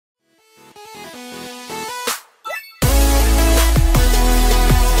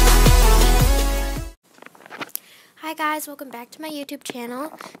Hi guys, welcome back to my YouTube channel.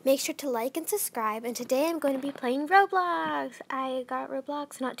 Make sure to like and subscribe, and today I'm going to be playing Roblox. I got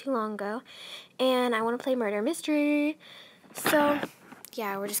Roblox not too long ago, and I want to play Murder Mystery. So,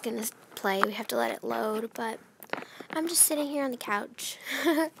 yeah, we're just going to play. We have to let it load, but I'm just sitting here on the couch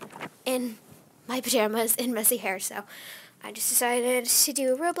in my pajamas and messy hair, so I just decided to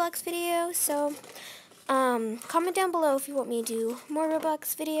do a Roblox video. So, comment down below if you want me to do more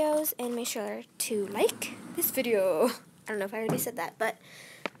Roblox videos, and make sure to like this video. I don't know if I already said that, but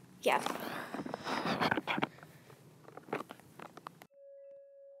yeah.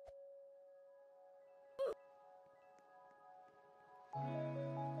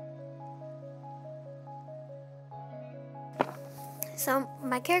 So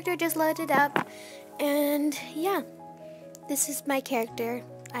my character just loaded up, and yeah, this is my character.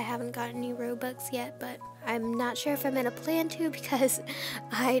 I haven't got any Robux yet, but I'm not sure if I'm gonna plan to because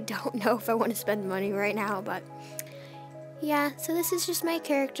I don't know if I want to spend money right now, but yeah, so this is just my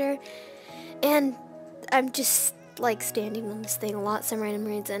character, and I'm just like standing on this thing a lot, some random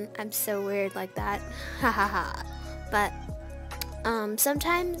reason. I'm so weird like that, hahaha. But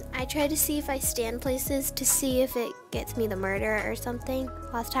sometimes I try to see if I stand places to see if it gets me the murder or something.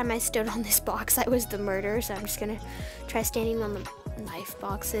 Last time I stood on this box, I was the murderer, so I'm just gonna try standing on the knife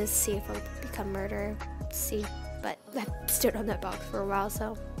boxes, see if I'll become murderer. See, but I stood on that box for a while,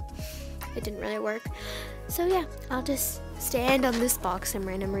 so it didn't really work. So yeah, I'll just stand on this box for some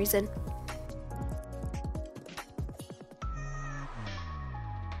random reason.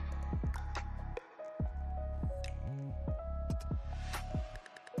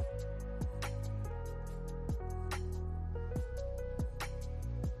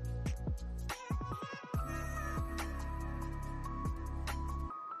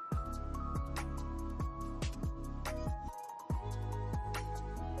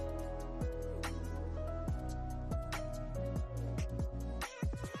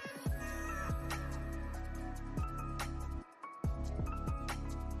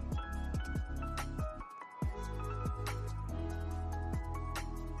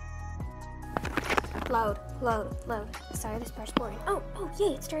 Load. Sorry, this part's boring. Oh,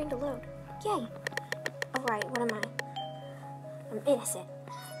 yay, it's starting to load. Yay. Alright, what am I? I'm innocent.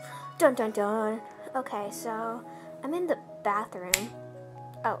 Dun dun dun. Okay, so I'm in the bathroom.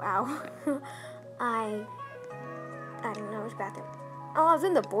 Oh, ow. I don't know which bathroom. Oh, I was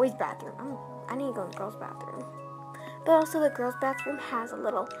in the boys' bathroom. I need to go in the girls' bathroom. But also the girls' bathroom has a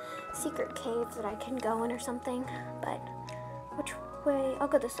little secret cave that I can go in or something. But which way? I'll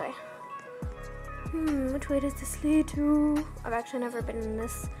go this way. Which way does this lead to? I've actually never been in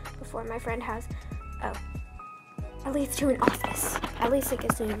this before. My friend has. Oh. It leads to an office. At least it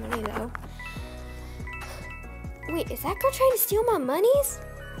gives me money, though. Wait, is that girl trying to steal my monies?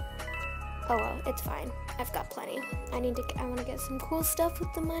 Oh, well, it's fine. I've got plenty. I want to get some cool stuff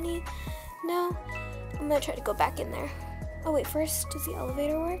with the money. No, I'm going to try to go back in there. Oh, wait, first, does the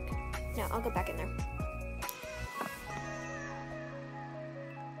elevator work? No, I'll go back in there.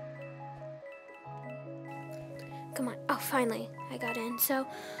 Come on. Oh, finally, I got in. So,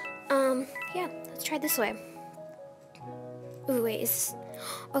 yeah, let's try this way. Ooh, wait,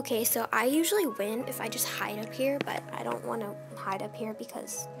 okay, so I usually win if I just hide up here, but I don't want to hide up here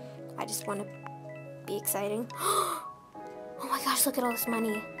because I just want to be exciting. Oh my gosh, look at all this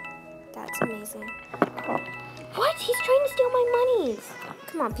money. That's amazing. What? He's trying to steal my monies.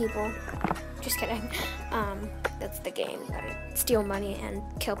 Come on, people. Just kidding. That's the game. You gotta steal money and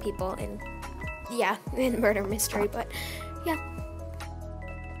kill people and yeah, in Murder Mystery, but yeah.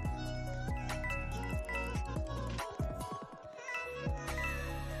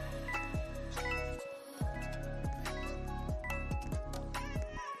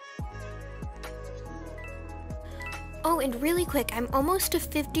 Oh, and really quick, I'm almost to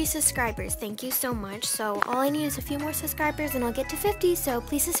 50 subscribers. Thank you so much. So all I need is a few more subscribers and I'll get to 50, so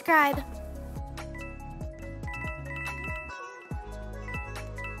please subscribe.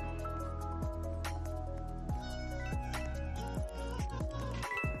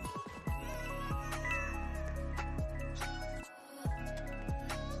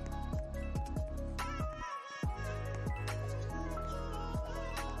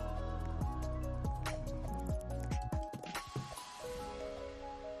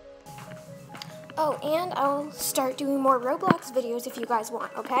 Oh, and I'll start doing more Roblox videos if you guys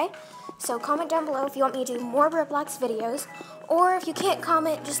want, okay? So comment down below if you want me to do more Roblox videos, or if you can't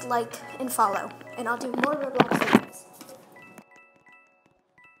comment, just like and follow, and I'll do more Roblox videos.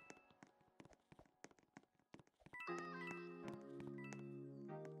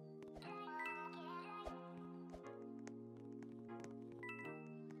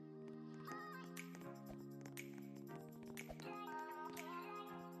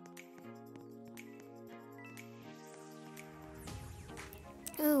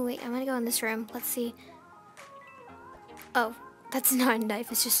 wait, I'm gonna go in this room. Let's see. Oh, that's not a knife.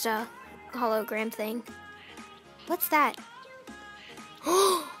 It's just a hologram thing. What's that?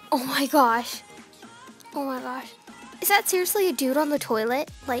 Oh my gosh. Oh my gosh. Is that seriously a dude on the toilet?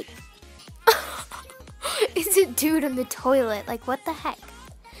 Like, it's a dude on the toilet. Like, what the heck?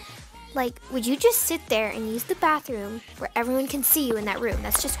 Like, would you just sit there and use the bathroom where everyone can see you in that room?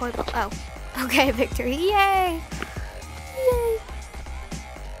 That's just horrible. Oh, okay, victory. Yay! Yay!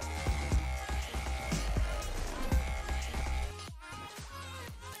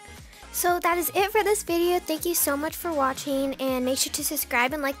 So that is it for this video. Thank you so much for watching, and make sure to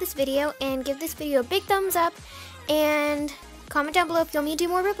subscribe and like this video, and give this video a big thumbs up, and comment down below if you want me to do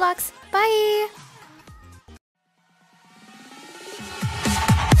more Roblox. Bye!